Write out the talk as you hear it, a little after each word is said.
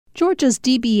Georgia's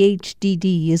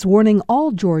DBHDD is warning all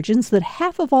Georgians that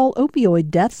half of all opioid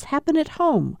deaths happen at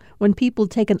home when people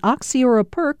take an Oxy or a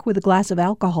Perk with a glass of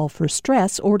alcohol for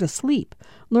stress or to sleep.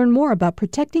 Learn more about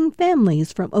protecting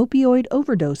families from opioid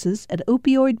overdoses at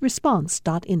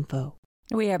opioidresponse.info.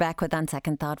 We are back with On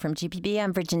Second Thought from GPB.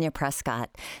 I'm Virginia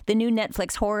Prescott. The new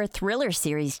Netflix horror thriller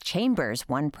series Chambers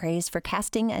won praise for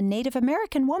casting a Native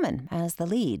American woman as the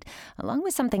lead, along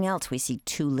with something else we see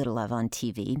too little of on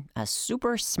TV, a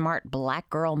super smart black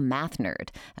girl math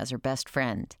nerd as her best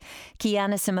friend.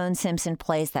 Kiana Simone Simpson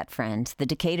plays that friend. The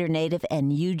Decatur native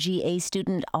and UGA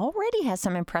student already has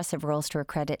some impressive roles to her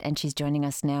credit, and she's joining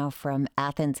us now from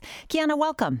Athens. Kiana,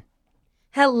 welcome.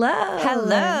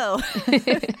 Hello.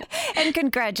 And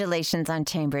congratulations on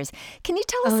Chambers. Can you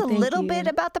tell us a little bit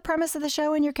about the premise of the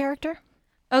show and your character?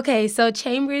 Okay, so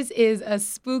Chambers is a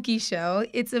spooky show.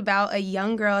 It's about a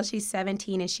young girl. She's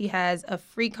 17, and she has a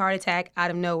freak heart attack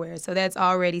out of nowhere. So that's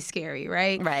already scary,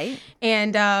 right? Right.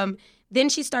 And then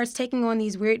she starts taking on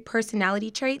these weird personality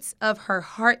traits of her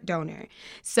heart donor.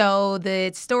 So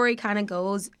the story kind of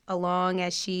goes along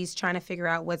as she's trying to figure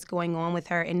out what's going on with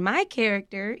her. And my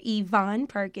character, Yvonne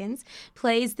Perkins,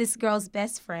 plays this girl's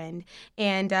best friend.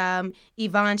 And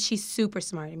Yvonne, she's super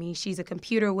smart. I mean, she's a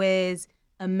computer whiz,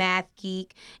 a math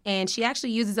geek, and she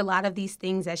actually uses a lot of these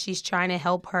things as she's trying to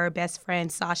help her best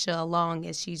friend, Sasha, along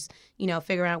as she's,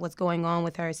 figuring out what's going on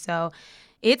with her. So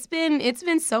It's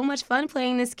been so much fun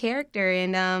playing this character,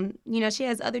 and she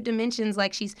has other dimensions,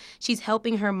 like she's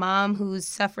helping her mom who's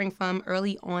suffering from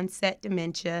early onset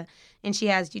dementia, and she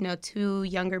has 2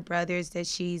 younger brothers that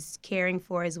she's caring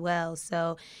for as well.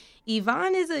 So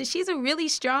Yvonne she's a really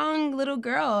strong little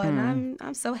girl, and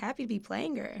I'm so happy to be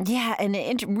playing her. Yeah, and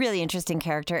a really interesting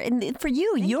character. And for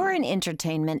you, you're an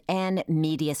entertainment and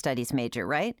media studies major,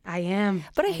 right? I am.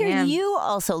 But I hear you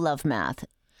also love math.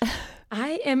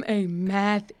 I am a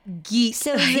math geek.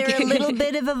 So is there a little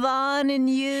bit of Yvonne in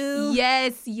you?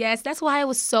 Yes. That's why I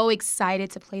was so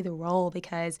excited to play the role,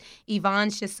 because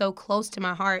Yvonne's just so close to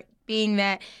my heart, being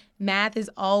that math has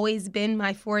always been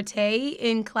my forte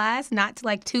in class, not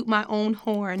to toot my own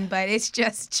horn, but it's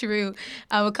just true.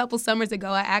 A couple summers ago,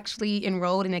 I actually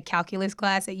enrolled in a calculus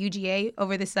class at UGA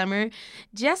over the summer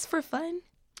just for fun.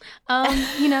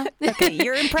 Okay,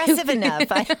 you're impressive enough.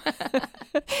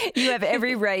 You have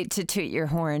every right to toot your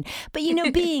horn. But,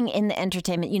 being in the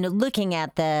entertainment, looking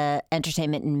at the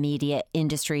entertainment and media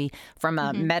industry from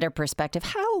a meta perspective,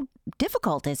 how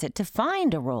difficult is it to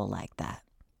find a role like that?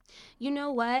 You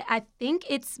know what? I think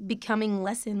it's becoming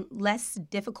less and less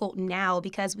difficult now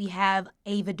because we have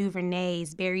Ava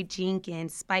DuVernay's, Barry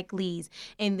Jenkins, Spike Lee's,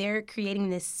 and they're creating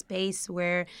this space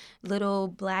where little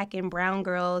black and brown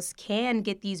girls can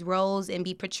get these roles and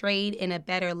be portrayed in a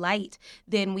better light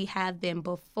than we have been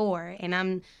before. And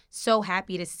I'm so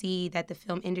happy to see that the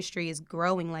film industry is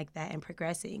growing like that and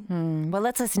progressing. Well,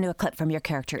 let's listen to a clip from your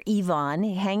character, Yvonne,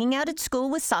 hanging out at school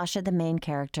with Sasha, the main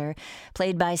character,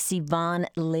 played by Siobhan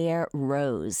Lair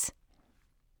Rose.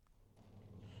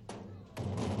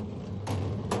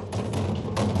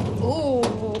 Ooh,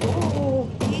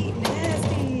 eat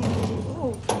nasty.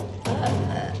 Ooh.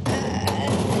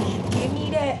 Give me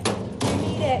that.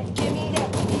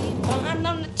 Yvonne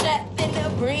on the track, then they'll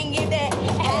bring it back.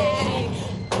 Hey,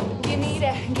 give me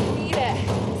that.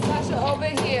 Sasha over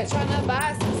here trying to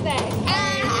buy some snacks.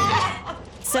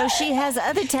 So she has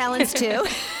other talents too.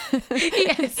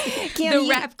 Yes, the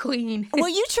rap queen. Well,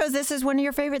 you chose this as one of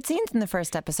your favorite scenes in the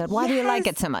first episode. Why do you like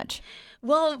it so much?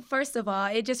 Well, first of all,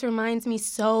 it just reminds me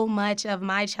so much of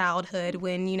my childhood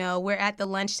when, we're at the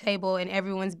lunch table and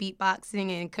everyone's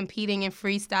beatboxing and competing in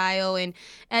freestyle. And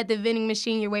at the vending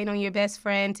machine, you're waiting on your best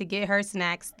friend to get her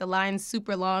snacks. The line's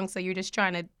super long, so you're just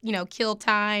trying to, kill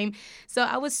time. So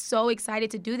I was so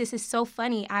excited to do this. It's so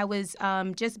funny. I was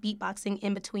just beatboxing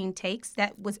in between takes.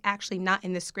 That was actually not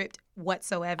in the script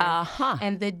whatsoever.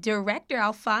 And the director,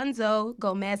 Alfonso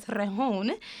Gomez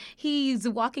Rejon, he's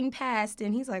walking past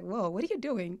and he's like, "Whoa, what are you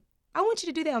doing? I want you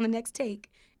to do that on the next take."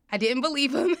 I didn't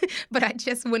believe him, but I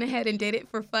just went ahead and did it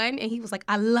for fun. And he was like,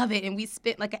 "I love it." And we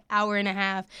spent an hour and a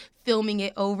half filming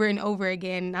it over and over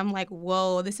again. And I'm like,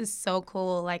 whoa, this is so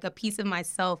cool. A piece of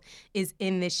myself is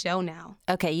in this show now.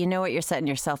 Okay, you know what you're setting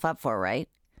yourself up for, right?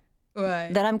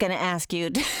 What? That I'm going to ask you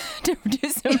to do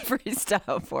some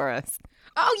freestyle for us.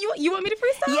 Oh, you want me to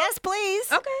freestyle? Yes,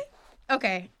 please.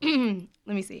 Okay.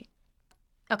 Let me see.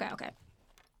 Okay.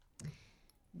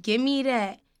 Give me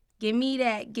that.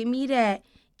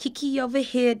 Kiki over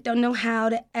here don't know how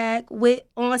to act with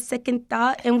on second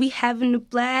thought, and we having a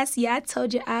blast. Yeah, I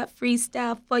told you I'd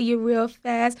freestyle for you real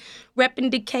fast. Reppin'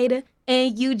 Decatur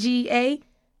and UGA.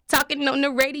 talking on the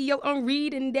radio on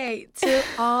reading day. To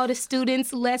all the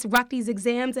students, let's rock these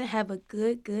exams and have a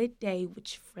good day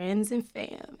with your friends and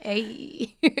fam.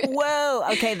 Hey. Whoa.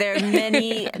 Okay, there are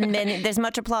many. There's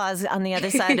much applause on the other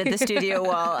side of the studio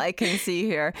wall I can see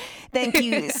here. Thank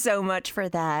you so much for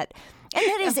that. And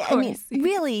that is, I mean,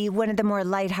 really one of the more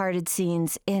lighthearted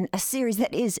scenes in a series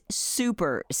that is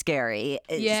super scary.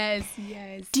 Yes.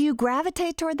 Do you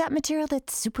gravitate toward that material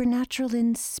that's supernatural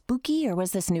and spooky, or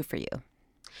was this new for you?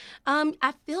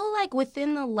 I feel like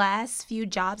within the last few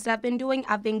jobs that I've been doing,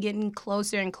 I've been getting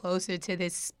closer and closer to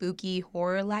this spooky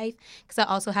horror life, because I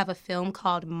also have a film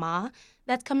called Ma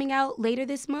that's coming out later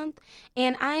this month,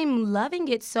 and I'm loving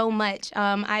it so much.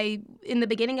 In the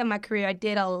beginning of my career, I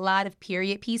did a lot of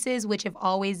period pieces, which have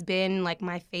always been like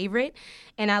my favorite,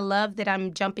 and I love that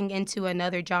I'm jumping into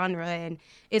another genre, and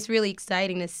it's really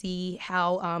exciting to see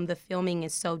how the filming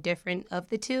is so different of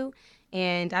the two.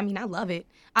 And I mean, I love it.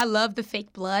 I love the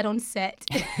fake blood on set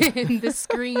and the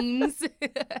screams.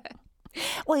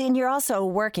 Well, and you're also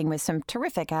working with some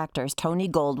terrific actors. Tony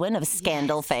Goldwyn of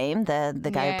Scandal fame,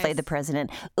 the guy who played the president.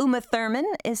 Uma Thurman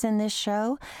is in this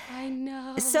show. I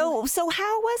know. So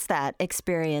how was that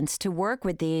experience to work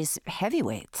with these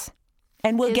heavyweights?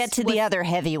 And we'll get to the other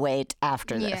heavyweight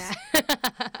after this. Yeah,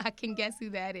 I can guess who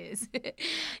that is.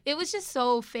 It was just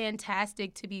so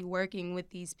fantastic to be working with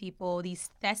these people,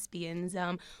 these thespians.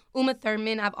 Uma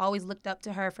Thurman, I've always looked up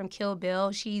to her from Kill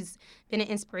Bill. She's been an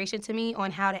inspiration to me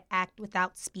on how to act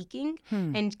without speaking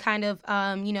and kind of,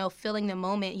 filling the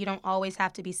moment. You don't always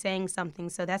have to be saying something.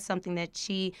 So that's something that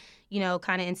she,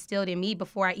 kind of instilled in me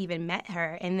before I even met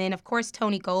her. And then, of course,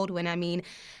 Tony Goldwyn. I mean,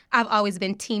 I've always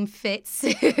been Team Fitz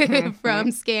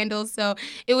from Scandal. So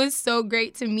it was so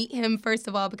great to meet him, first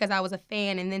of all, because I was a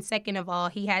fan. And then second of all,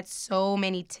 he had so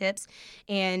many tips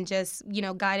and just,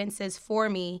 guidances for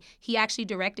me. He actually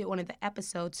directed one of the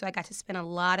episodes, so I got to spend a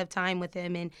lot of time with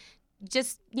him. And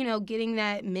just, getting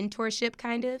that mentorship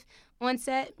kind of on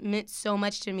set meant so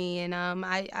much to me, and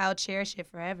I'll cherish it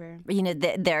forever.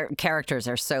 Their characters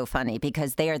are so funny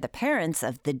because they are the parents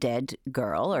of the dead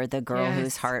girl or the girl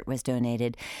whose heart was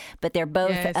donated, but they're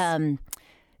both,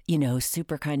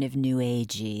 super kind of new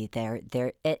agey.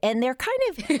 They're kind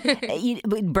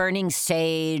of burning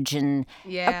sage and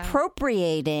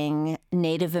appropriating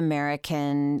Native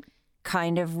American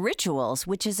kind of rituals,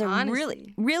 which is a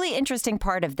really, really interesting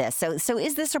part of this. So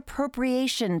is this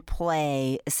appropriation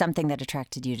play something that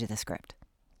attracted you to the script?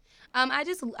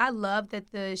 I love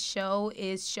that the show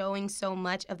is showing so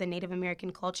much of the Native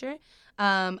American culture.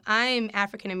 I'm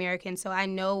African American, so I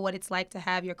know what it's like to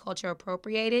have your culture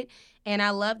appropriated. And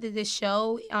I love that this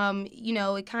show,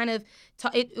 it kind of,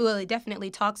 it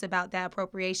definitely talks about that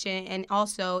appropriation, and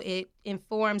also it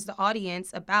informs the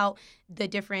audience about the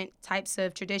different types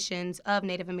of traditions of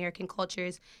Native American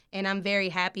cultures. And I'm very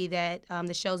happy that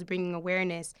the show's bringing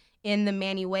awareness in the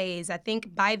many ways. I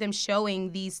think by them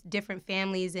showing these different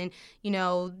families and,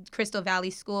 Crystal Valley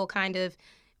School kind of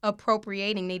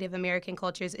appropriating Native American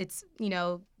cultures, it's,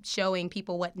 showing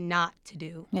people what not to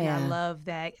do. Yeah. And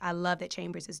I love that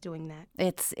Chambers is doing that.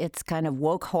 It's kind of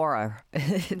woke horror.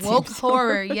 Woke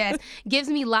horror, yes. Gives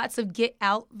me lots of Get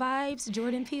Out vibes,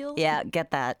 Jordan Peele. Yeah, get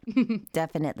that.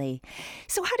 Definitely.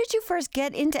 So how did you first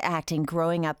get into acting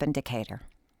growing up in Decatur?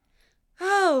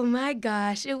 Oh my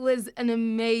gosh, it was an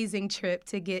amazing trip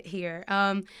to get here.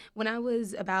 When I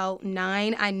was about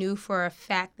 9, I knew for a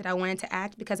fact that I wanted to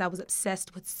act because I was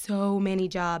obsessed with so many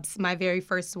jobs, my very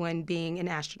first one being an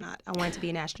astronaut. I wanted to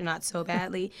be an astronaut so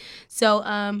badly. So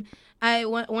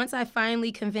once I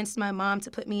finally convinced my mom to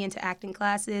put me into acting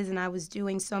classes and I was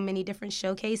doing so many different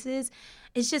showcases,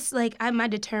 it's just like my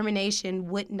determination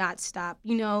would not stop.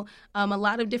 A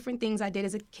lot of different things I did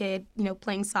as a kid,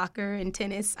 playing soccer and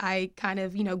tennis, I kind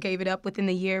of, gave it up within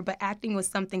the year. But acting was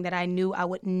something that I knew I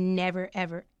would never,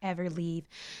 ever, ever leave.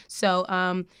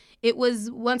 So it was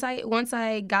once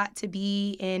I got to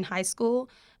be in high school,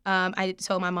 I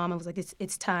told my mom, I was like,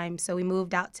 it's time. So we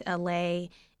moved out to L.A.,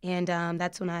 and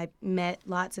that's when I met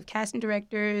lots of casting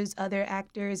directors, other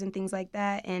actors, and things like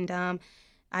that. And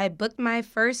I booked my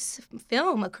first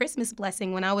film, A Christmas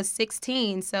Blessing, when I was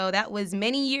 16. So that was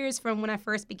many years from when I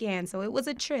first began. So it was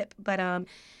a trip. But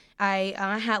I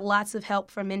had lots of help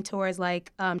from mentors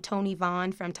like Tony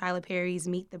Vaughn from Tyler Perry's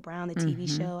Meet the Brown, the TV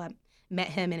show. I met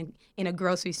him in a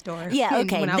grocery store. Yeah,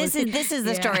 okay. This is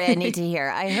the story I need to hear.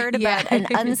 I heard about an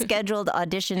unscheduled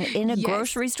audition in a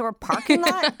grocery store parking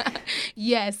lot.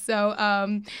 Yes. So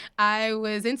I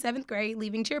was in 7th grade,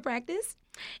 leaving cheer practice.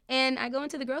 And I go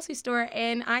into the grocery store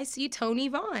and I see Tony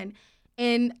Vaughn.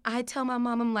 And I tell my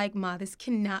mom, I'm like, Ma, this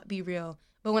cannot be real.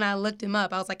 But when I looked him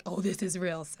up, I was like, oh, this is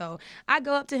real. So I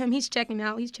go up to him. He's checking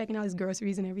out his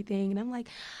groceries and everything. And I'm like,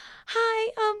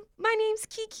 hi, my name's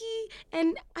Kiki,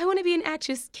 and I want to be an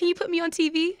actress. Can you put me on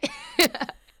TV?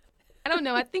 I don't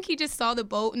know. I think he just saw the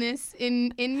boldness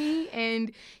in me,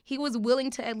 and he was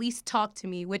willing to at least talk to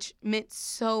me, which meant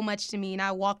so much to me. And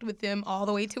I walked with him all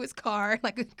the way to his car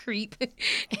like a creep.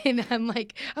 And I'm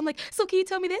like, so can you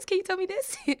tell me this? Can you tell me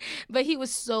this? But he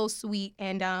was so sweet,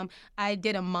 and I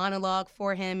did a monologue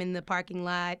for him in the parking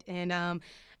lot, and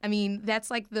I mean,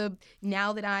 that's like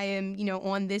now that I am,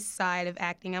 on this side of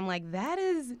acting, I'm like, that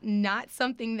is not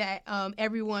something that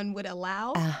everyone would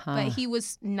allow. But he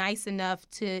was nice enough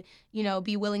to,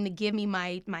 be willing to give me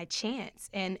my chance.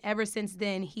 And ever since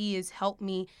then, he has helped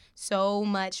me so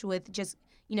much with just,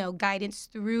 guidance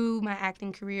through my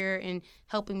acting career and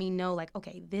helping me know, like,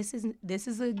 okay, this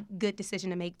is a good decision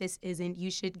to make. This isn't.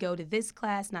 You should go to this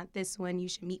class, not this one. You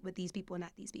should meet with these people,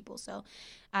 not these people. So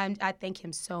I thank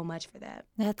him so much for that.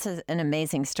 That's an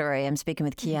amazing story. I'm speaking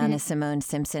with Kiana Simone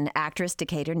Simpson, actress,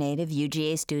 Decatur native,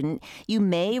 UGA student. You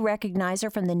may recognize her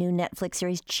from the new Netflix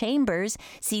series Chambers,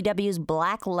 CW's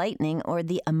Black Lightning, or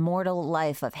The Immortal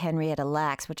Life of Henrietta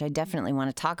Lacks, which I definitely want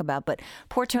to talk about. But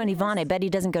poor Tony Vaughn, I bet he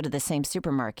doesn't go to the same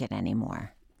supermarket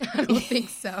anymore. I don't think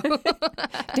so.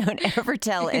 Don't ever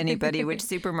tell anybody which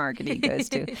supermarket he goes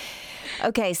to.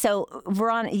 Okay, so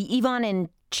Yvonne in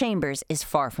Chambers is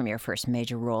far from your first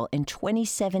major role. In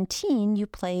 2017, you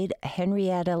played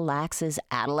Henrietta Lacks'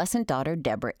 adolescent daughter,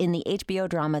 Deborah, in the HBO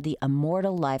drama The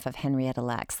Immortal Life of Henrietta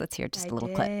Lacks. Let's hear just a little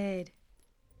clip.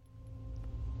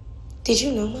 Did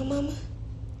you know my mama?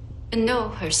 Know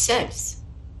herself.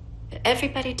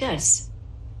 Everybody does.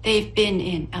 They've been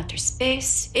in outer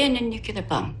space, in a nuclear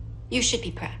bomb. You should be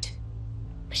proud.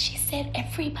 But she said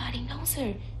everybody knows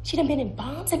her. She done been in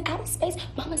bombs and outer space.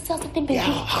 Mama sells something big.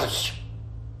 Yeah, hush.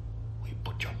 We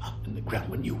put your mom in the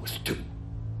ground when you was 2.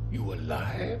 You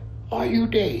alive or you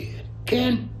dead?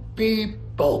 Can't be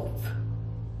both.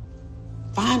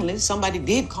 Finally, somebody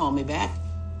did call me back,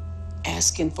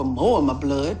 asking for more of my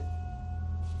blood.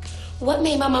 What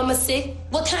made my mama sick?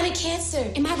 What kind of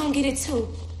cancer? Am I gonna get it too?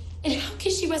 And how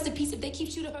can she rest in peace if they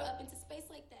keep shooting her up into space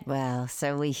like that? Well,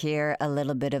 so we hear a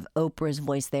little bit of Oprah's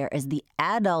voice there as the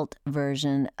adult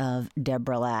version of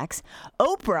Deborah Lacks.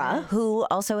 Oprah, who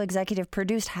also executive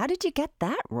produced, how did you get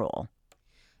that role?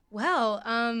 Well,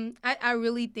 I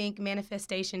really think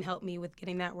manifestation helped me with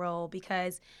getting that role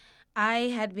because I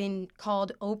had been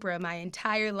called Oprah my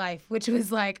entire life, which was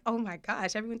like, oh my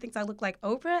gosh, everyone thinks I look like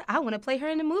Oprah. I want to play her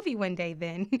in a movie one day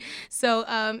then. So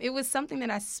it was something that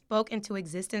I spoke into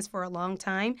existence for a long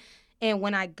time. And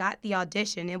when I got the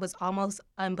audition, it was almost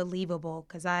unbelievable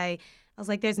because I was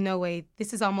like, there's no way.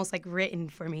 This is almost like written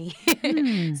for me.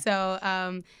 So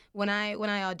when I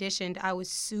auditioned, I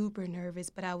was super nervous,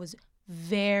 but I was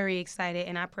very excited,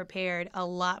 and I prepared a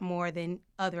lot more than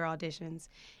other auditions.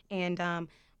 And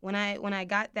when I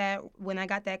got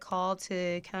that call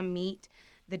to come meet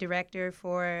the director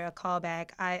for a callback,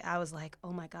 I was like,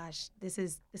 oh my gosh, this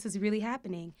is really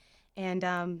happening. And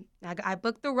I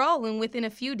booked the role, and within a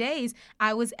few days,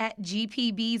 I was at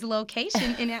GPB's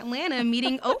location in Atlanta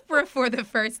meeting Oprah for the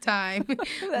first time,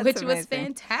 which was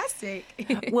fantastic.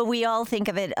 Well, we all think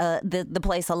of it, the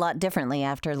place a lot differently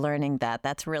after learning that.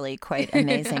 That's really quite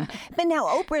amazing. But now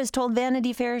Oprah has told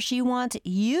Vanity Fair she wants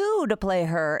you to play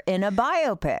her in a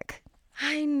biopic.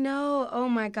 I know. Oh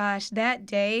my gosh. That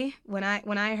day when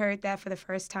I heard that for the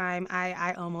first time,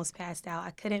 I almost passed out.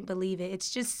 I couldn't believe it.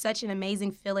 It's just such an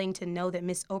amazing feeling to know that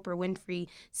Miss Oprah Winfrey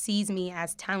sees me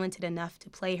as talented enough to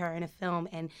play her in a film.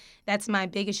 And that's my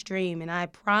biggest dream. And I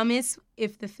promise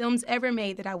if the film's ever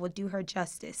made that I will do her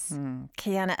justice.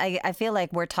 Kiana, I feel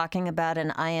like we're talking about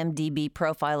an IMDb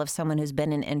profile of someone who's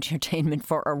been in entertainment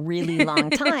for a really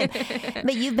long time.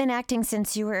 But you've been acting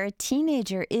since you were a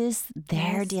teenager. Is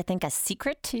there, do you think, a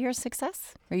secret to your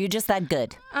success? Or are you just that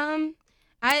good?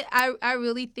 I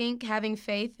really think having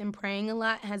faith and praying a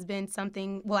lot has been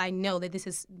something, well, I know that this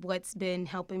is what's been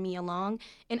helping me along.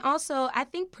 And also, I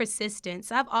think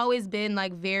persistence. I've always been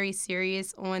like very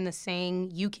serious on the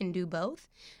saying, you can do both.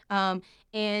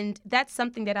 And that's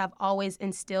something that I've always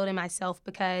instilled in myself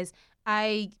because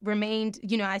I remained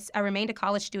a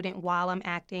college student while I'm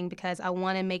acting because I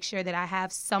want to make sure that I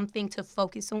have something to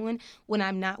focus on when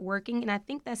I'm not working. And I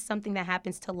think that's something that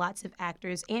happens to lots of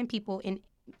actors and people in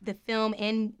the film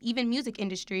and even music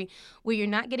industry where you're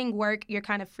not getting work, you're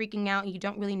kind of freaking out and you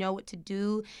don't really know what to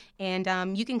do. And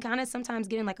you can kind of sometimes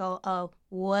get in like a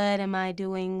what am I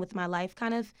doing with my life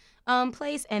kind of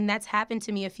place. And that's happened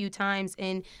to me a few times.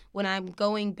 And when I'm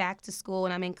going back to school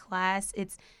and I'm in class,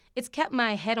 it's kept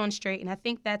my head on straight, and I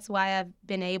think that's why I've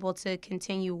been able to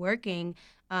continue working.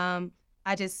 I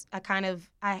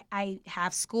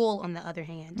have school on the other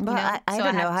hand. Well, I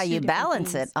don't know how you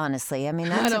balance it, honestly. I mean,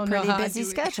 that's a pretty busy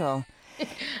schedule.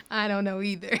 I don't know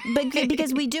either. But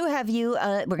because we do have you,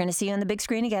 we're going to see you on the big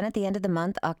screen again at the end of the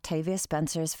month, Octavia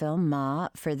Spencer's film Ma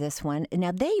for this one.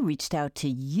 Now, they reached out to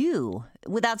you,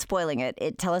 without spoiling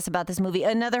it. Tell us about this movie,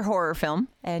 another horror film,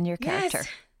 and your character. Yes.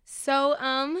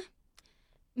 So,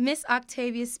 Miss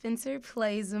Octavia Spencer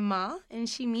plays Ma, and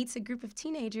she meets a group of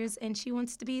teenagers, and she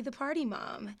wants to be the party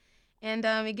mom. And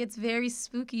it gets very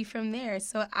spooky from there.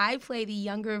 So I play the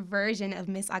younger version of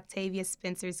Miss Octavia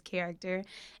Spencer's character,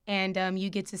 and you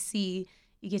get to see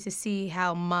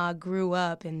how Ma grew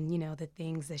up and, the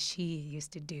things that she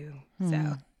used to do.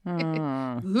 So,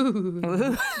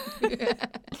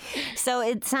 So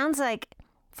it sounds like,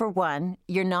 for one,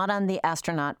 you're not on the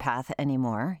astronaut path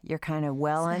anymore. You're kind of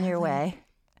well on your way.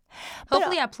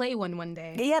 Hopefully I play one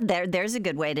day. Yeah, there's a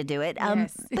good way to do it.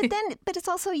 Yes. But it's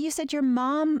also, you said your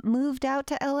mom moved out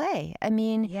to L.A. I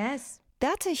mean, yes,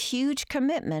 that's a huge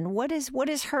commitment. What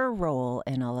is her role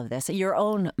in all of this? Your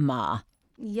own Ma.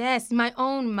 Yes, my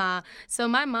own Ma. So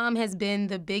my mom has been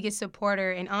the biggest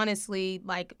supporter and honestly,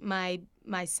 like my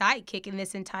sidekick in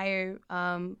this entire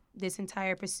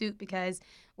pursuit, because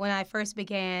when I first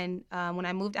began, when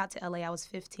I moved out to LA, I was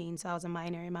 15, so I was a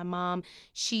minor. And my mom,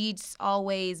 she's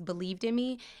always believed in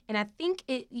me. And I think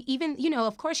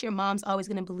of course your mom's always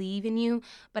going to believe in you.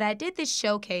 But I did this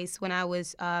showcase when I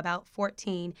was about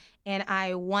 14, and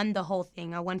I won the whole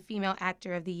thing. I won Female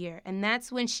Actor of the Year. And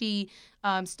that's when she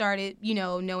started,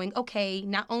 knowing, okay,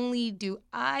 not only do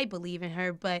I believe in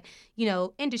her, but,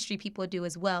 industry people do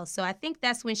as well. So I think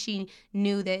that's when she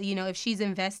knew that, if she's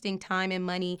investing time and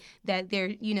money, that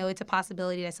it's a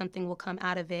possibility that something will come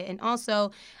out of it. And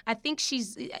also, I think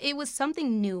it was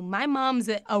something new. My mom's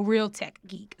a real tech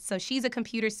geek. So she's a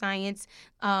computer science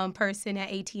person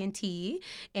at AT&T,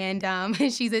 and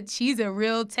she's a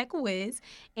real tech whiz.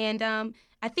 And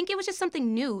I think it was just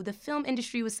something new. The film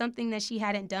industry was something that she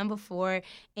hadn't done before,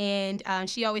 and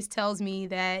she always tells me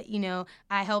that,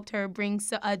 I helped her bring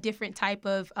a different type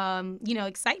of,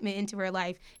 excitement into her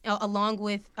life, along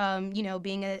with,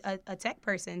 being a tech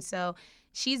person. So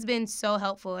she's been so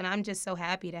helpful, and I'm just so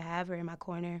happy to have her in my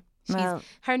corner.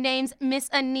 Her name's Miss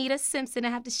Anita Simpson. I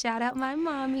have to shout out my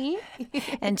mommy.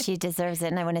 And she deserves it,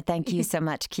 and I want to thank you so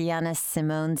much, Kiana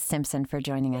Simone Simpson, for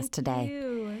joining us today. Thank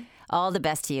you. All the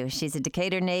best to you. She's a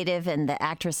Decatur native, and the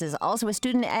actress is also a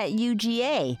student at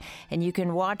UGA. And you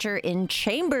can watch her in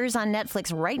Chambers on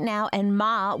Netflix right now, and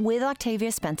Ma with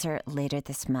Octavia Spencer later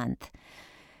this month.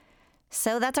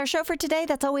 So that's our show for today.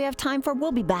 That's all we have time for.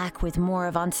 We'll be back with more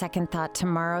of On Second Thought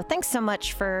tomorrow. Thanks so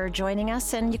much for joining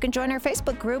us, and you can join our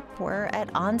Facebook group. We're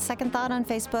at On Second Thought on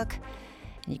Facebook,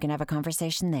 and you can have a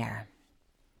conversation there.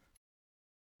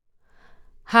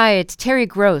 Hi, it's Terry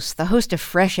Gross, the host of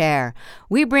Fresh Air.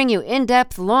 We bring you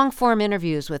in-depth, long-form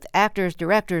interviews with actors,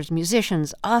 directors,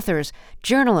 musicians, authors,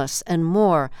 journalists, and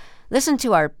more. Listen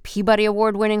to our Peabody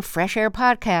Award-winning Fresh Air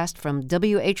podcast from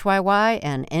WHYY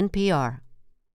and NPR.